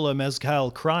 full of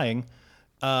mezcal, crying,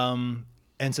 and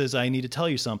says, "I need to tell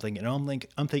you something." And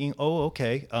I'm thinking, "Oh,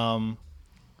 okay."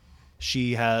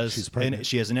 She has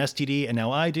an STD, and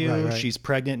now I do. Right. She's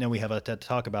pregnant, and we have to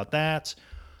talk about that.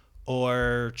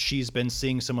 Or she's been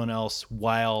seeing someone else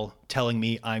while telling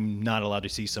me I'm not allowed to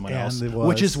see someone else,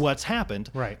 which is what's happened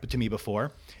to me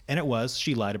before. And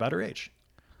she lied about her age.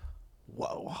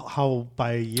 How,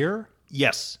 by a year?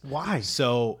 Yes. Why?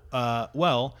 So,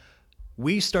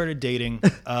 we started dating,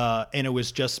 and it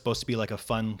was just supposed to be like a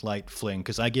fun, light fling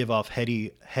because I give off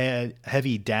heavy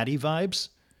daddy vibes.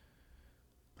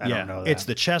 I don't know that. It's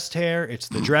the chest hair, it's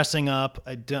the dressing up.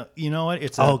 You know what?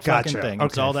 It's a fucking thing.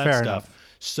 It's all that fair stuff. enough.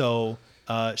 So,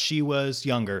 she was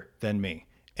younger than me,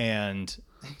 and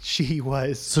she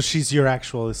was. So she's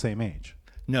the same age.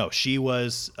 No, she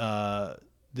was.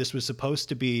 This was supposed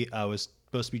to be. I was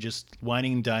supposed to be just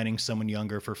whining and dining someone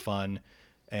younger for fun,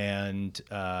 and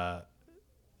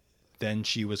then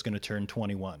she was going to turn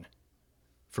 21,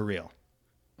 for real.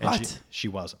 And What? She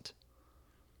wasn't.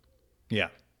 Yeah.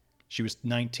 She was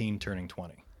 19 turning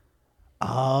 20.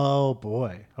 Oh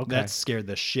boy. Okay. That scared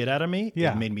the shit out of me.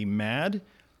 Yeah. It made me mad.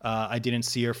 I didn't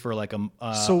see her for like a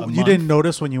so a you month. didn't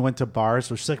notice when you went to bars,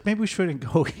 where she's like, maybe we shouldn't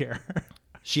go here.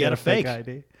 She had a fake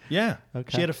ID. Yeah.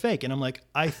 Okay. She had a fake. And I'm like,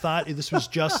 I thought this was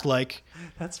just like,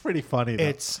 That's pretty funny.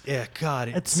 Though. God.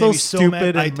 It's made so me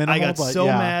stupid mad. and minimal, I got but so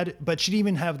yeah. mad, but she didn't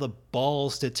even have the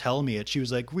balls to tell me it. She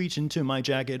was like, reach into my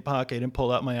jacket pocket and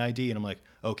pull out my ID. And I'm like,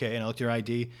 okay. And I looked at her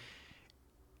ID.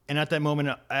 And at that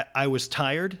moment, I was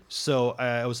tired. So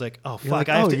I was like, oh, fuck. like,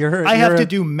 I have, oh, to, I have to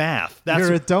do math. That's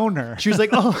You're a donor. She was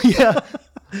like, oh, yeah.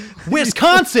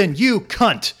 Wisconsin, you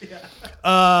cunt.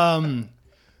 I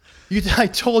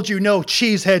told you no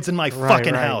cheese heads in my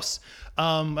fucking right. house.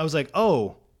 I was like,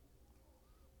 oh,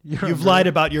 You're you've lied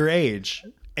about your age.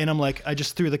 And I'm like, I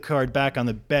just threw the card back on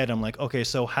the bed. I'm like, okay,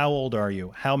 so how old are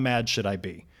you? How mad should I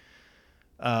be?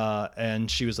 And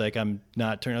she was like, I'm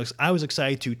not turning. I was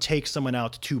excited to take someone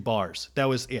out to bars. That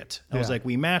was it. I was Yeah. like,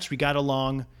 we matched, we got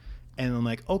along. And I'm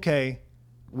like, okay,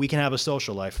 we can have a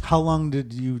social life. How long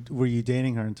were you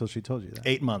dating her until she told you that?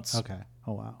 8 months. Okay.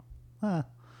 Oh wow.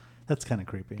 That's kind of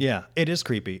creepy. Yeah, it is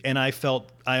creepy. And I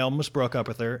almost broke up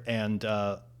with her, and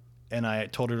I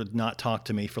told her to not talk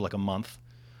to me for like a month.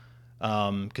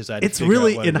 Because It's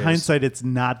really, in hindsight, it's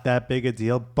not that big a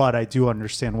deal, but I do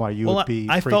understand why you would be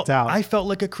freaked out. I felt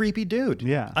like a creepy dude.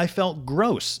 Yeah. I felt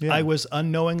gross. Yeah. I was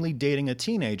unknowingly dating a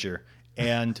teenager,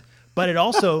 but it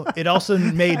also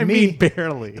made I me mean,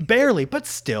 barely. barely, but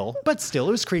still, it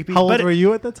was creepy. How old But were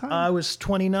you at the time? I was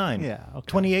 29. Yeah, okay.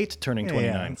 28, turning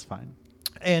 29. Yeah, that's fine.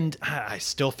 And I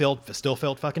still felt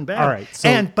fucking bad. All right,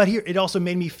 so- but here it also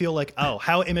made me feel like, oh,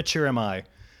 how immature am I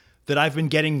that I've been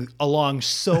getting along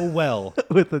so well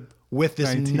with this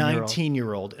 19-year-old.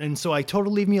 19-year-old. And so I told her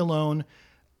to leave me alone.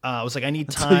 I was like, I need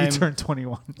Until time. you turn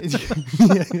 21.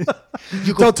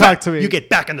 You Don't talk to me. You get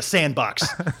back in the sandbox.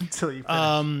 Until you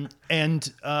finish.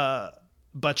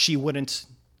 But she wouldn't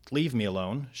leave me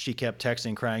alone. She kept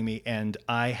texting, crying me, and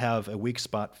I have a weak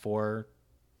spot for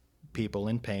people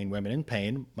in pain, women in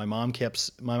pain. My mom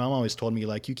always told me,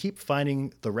 like, you keep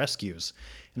finding the rescues.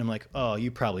 And I'm like, oh,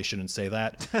 you probably shouldn't say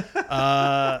that.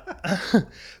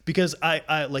 Because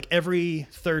I like every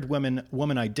third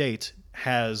woman I date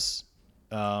has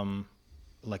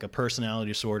like a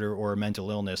personality disorder or a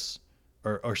mental illness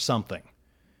or something,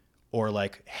 or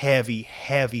like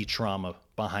heavy trauma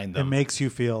behind It them. makes you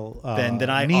feel Then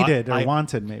I needed or I-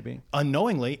 wanted, maybe.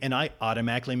 Unknowingly, and I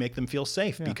automatically make them feel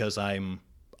safe because I'm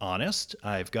honest.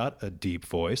 I've got a deep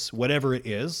voice. Whatever it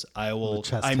is, I will.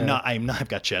 chest I'm hair. not. I've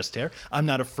got chest hair. I'm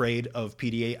not afraid of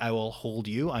PDA. I will hold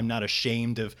you. I'm not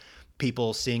ashamed of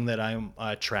people seeing that I'm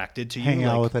attracted to you. Hanging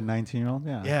out like- with a 19-year-old?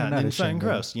 Yeah. yeah, I'm and not then ashamed something of it.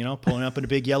 gross. Pulling up in a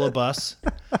big yellow bus,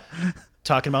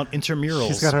 talking about intramurals.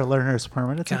 She's got her learner's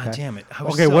permit. It's God okay. damn it. I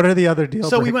was Okay, what are the other deal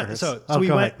So we breakers? went. Oh,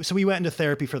 go ahead. So we went into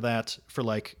therapy for that for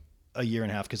like a year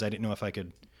and a half because I didn't know if I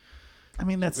could. I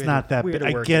mean, that's we had not to- that we had big.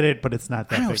 to I work get it. it, but it's not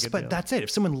that I know, big a but deal. that's it.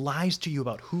 If someone lies to you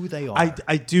about who they are,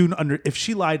 I do if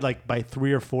she lied like by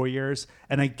 3 or 4 years,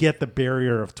 and I get the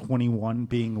barrier of 21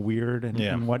 being weird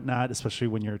and whatnot, especially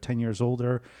when you're 10 years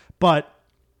older. But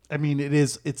I mean,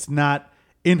 it's not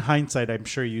in hindsight. I'm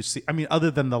sure you see. I mean, other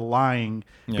than the lying,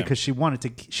 because she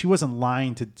wasn't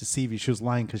lying to deceive you. She was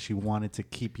lying because she wanted to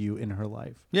keep you in her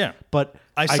life. yeah. But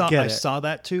I get it. saw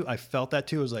that too. I felt that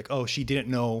too. I was like, oh, she didn't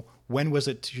know. When was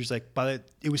it? She was like,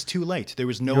 it was too late. There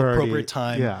was no You're already- appropriate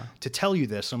time yeah. to tell you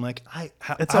this. I'm like,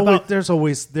 It's how always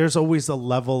about- there's always a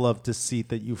level of deceit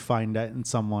that you find out in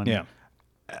someone. Yeah.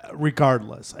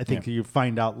 Regardless, I think you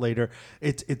find out later.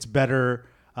 It's better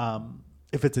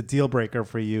if it's a deal breaker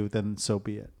for you, then so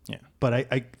be it. Yeah. But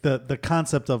the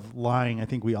concept of lying, I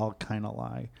think we all kind of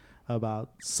lie about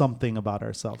something about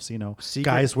ourselves.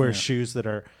 Guys wear shoes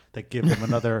that give them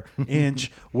another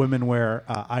inch. Women wear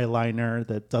eyeliner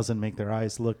that doesn't make their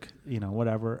eyes look,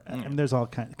 whatever. And there's all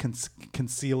kind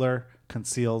concealer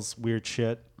conceals weird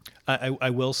shit. I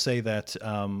will say that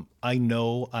I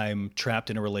know I'm trapped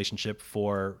in a relationship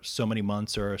for so many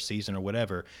months or a season or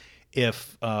whatever.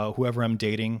 If whoever I'm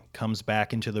dating comes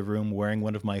back into the room wearing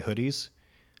one of my hoodies,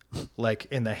 like,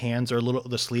 and the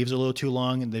sleeves are a little too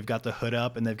long, and they've got the hood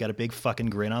up, and they've got a big fucking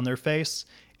grin on their face,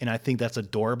 and I think that's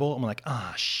adorable. I'm like,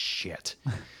 shit.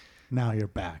 Now you're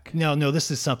back. No, this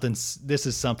is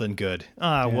something good.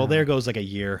 Well, there goes like a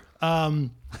year.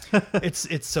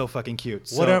 It's so fucking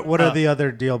cute. What are the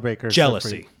other deal breakers?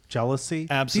 Jealousy. Jealousy?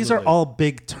 Absolutely. These are all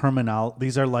big terminal.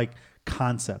 These are like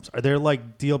concepts. Are there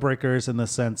like deal breakers in the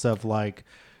sense of like,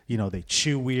 they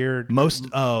chew weird.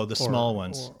 The small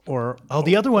ones. Or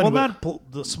the other one. Well,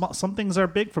 the small. Some things are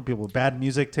big for people. Bad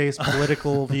music taste,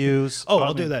 political views.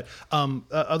 I'll do that.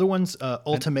 Other ones,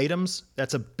 ultimatums.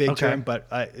 That's a big term, but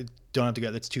I don't have to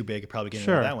go. That's too big. Probably getting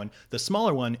into that one. The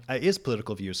smaller one is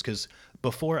political views, because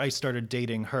before I started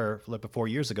dating her, like 4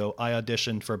 years ago, I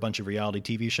auditioned for a bunch of reality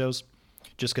TV shows,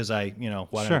 just because I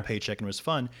wanted a paycheck and it was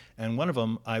fun. And one of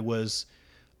them, I was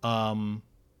on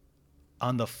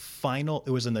the final. It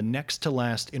was in the next to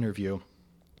last interview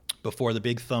before the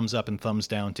big thumbs up and thumbs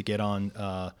down to get on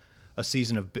a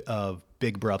season of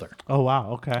Big Brother. Oh,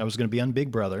 wow. Okay. I was going to be on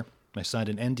Big Brother. I signed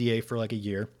an NDA for like a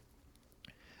year.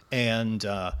 And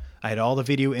I had all the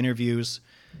video interviews.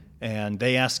 And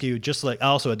they ask you, just like, I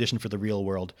also auditioned for The Real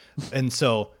World. And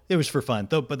so it was for fun,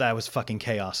 but that was fucking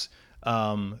chaos.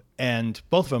 And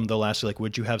both of them, they'll ask you, like,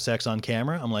 would you have sex on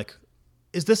camera? I'm like,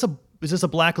 is this a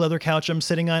black leather couch I'm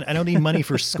sitting on? I don't need money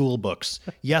for school books.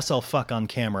 Yes, I'll fuck on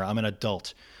camera. I'm an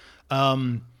adult.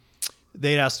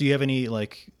 They'd ask, do you have any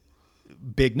like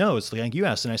big no's like you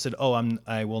asked? And I said,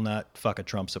 I will not fuck a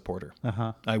Trump supporter.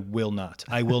 I will not.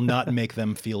 I will not make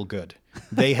them feel good.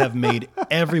 They have made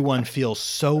everyone feel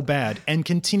so bad and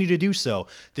continue to do so.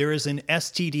 There is an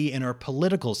STD in our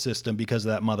political system because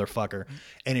of that motherfucker,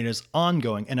 and it is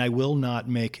ongoing, and I will not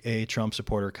make a Trump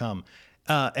supporter come.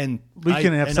 And we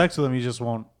can have sex with them. You just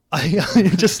won't.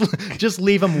 just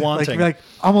leave them wanting. Like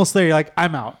almost there. You're like,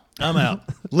 I'm out. I'm out.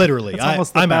 Literally.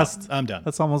 I'm best. Out. I'm done.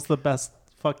 That's almost the best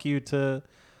fuck you to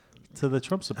the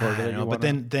Trump supporter. But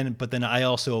then I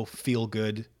also feel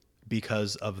good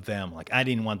because of them. Like, I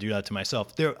didn't want to do that to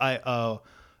myself.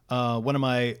 One of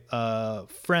my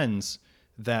friends,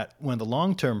 one of the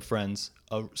long-term friends,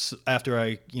 after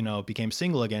I became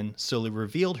single again, slowly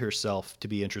revealed herself to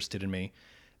be interested in me.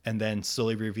 And then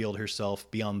slowly revealed herself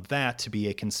beyond that to be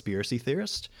a conspiracy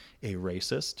theorist, a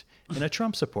racist, and a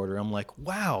Trump supporter. I'm like,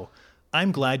 wow,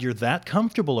 I'm glad you're that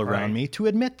comfortable around me to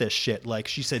admit this shit. Like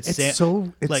she said,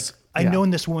 I've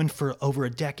known this woman for over a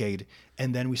decade,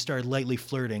 and then we started lightly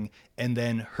flirting, and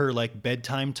then her like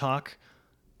bedtime talk,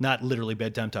 not literally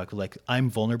bedtime talk, but like,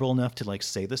 I'm vulnerable enough to like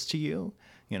say this to you.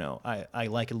 I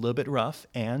like it a little bit rough,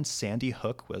 and Sandy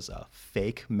Hook was a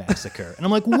fake massacre. And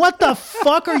I'm like, what the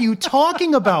fuck are you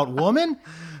talking about, woman?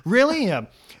 Really? Yeah.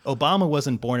 Obama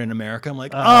wasn't born in America. I'm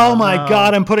like, oh my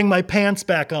God, I'm putting my pants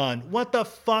back on. What the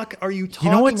fuck are you talking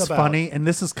about? You know what's funny? And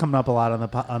this has come up a lot on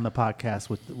the podcast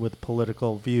with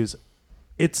political views.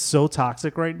 It's so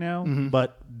toxic right now,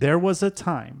 but there was a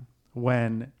time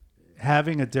when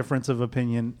having a difference of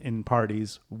opinion in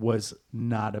parties was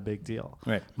not a big deal.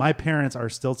 Right. My parents are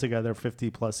still together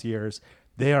 50 plus years.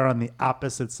 They are on the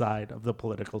opposite side of the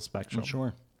political spectrum.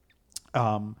 Sure.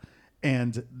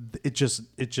 And it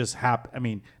just happened. I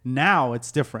mean, now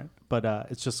it's different, but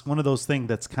it's just one of those things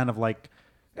that's kind of like,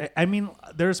 I mean,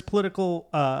 there's political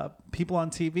people on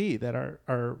TV that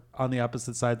are on the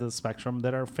opposite side of the spectrum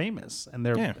that are famous, and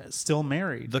they're still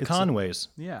married. The Conways.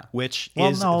 Which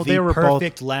is the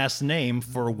perfect last name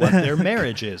for what their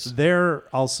marriage is. They're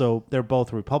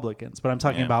both Republicans, but I'm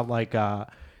talking about like,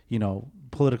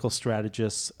 political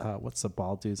strategists. What's the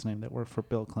bald dude's name that worked for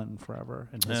Bill Clinton forever,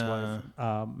 and his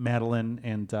wife, Madeline,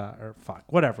 and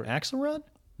whatever. Axelrod?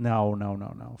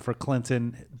 No. For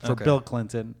Clinton, Bill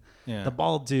Clinton. Yeah. The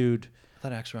bald dude. I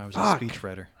thought Axelrod was a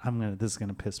speechwriter. This is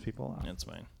gonna piss people off. That's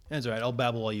fine. That's all right. I'll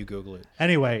babble while you Google it.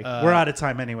 Anyway, we're out of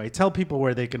time anyway. Tell people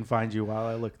where they can find you while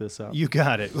I look this up. You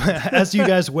got it. As you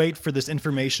guys wait for this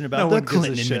information about the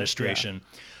Clinton administration.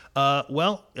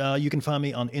 You can find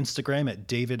me on Instagram at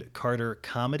David Carter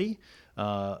Comedy.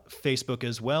 Facebook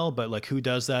as well, but like, who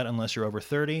does that unless you're over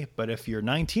 30? But if you're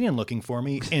 19 and looking for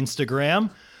me,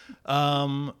 Instagram.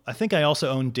 I think I also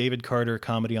own David Carter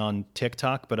Comedy on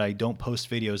TikTok, but I don't post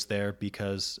videos there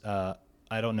because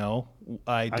I don't know.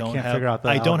 I can't figure out the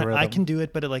algorithm. I can do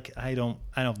it, but I don't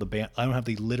have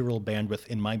the literal bandwidth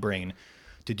in my brain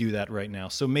to do that right now.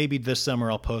 So maybe this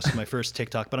summer I'll post my first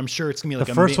TikTok, but I'm sure it's gonna be like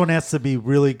the first one has to be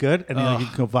really good, and then you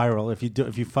can go viral.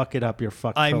 If you fuck it up, you're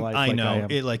fucked for life. I know.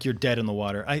 You're dead in the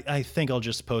water. I think I'll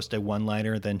just post a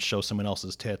one-liner, then show someone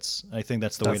else's tits. I think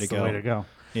that's the way to go. That's the way to go.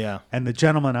 Yeah. And the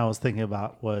gentleman I was thinking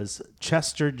about was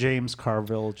Chester James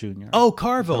Carville Jr. Oh,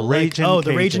 Carville.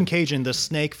 The Raging Cajun, the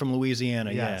snake from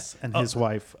Louisiana. Yes. Yeah. And his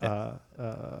wife.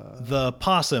 The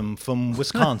possum from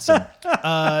Wisconsin.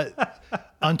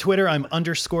 On Twitter, I'm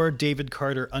 _ David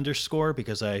Carter _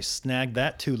 because I snagged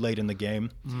that too late in the game.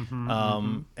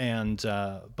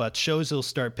 But shows will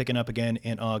start picking up again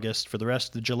in August. For the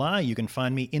rest of July, you can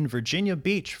find me in Virginia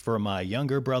Beach for my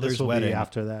younger brother's This will wedding. be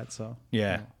after that, so.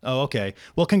 Yeah. Oh, okay.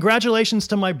 Well, congratulations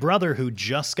to my brother who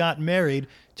just got married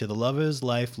to the love of his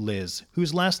life, Liz,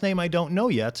 whose last name I don't know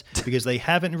yet because they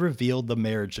haven't revealed the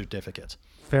marriage certificate.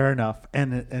 Fair enough.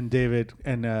 And David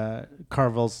and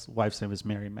Carvel's wife's name is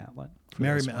Mary Matlin.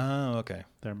 Oh, okay.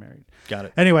 They're married. Got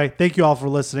it. Anyway, thank you all for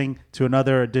listening to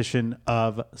another edition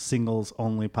of Singles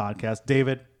Only Podcast.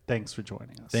 David, thanks for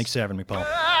joining us. Thanks for having me, Paul.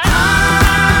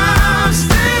 I'm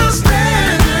still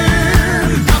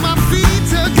standing. Got my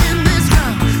feet again.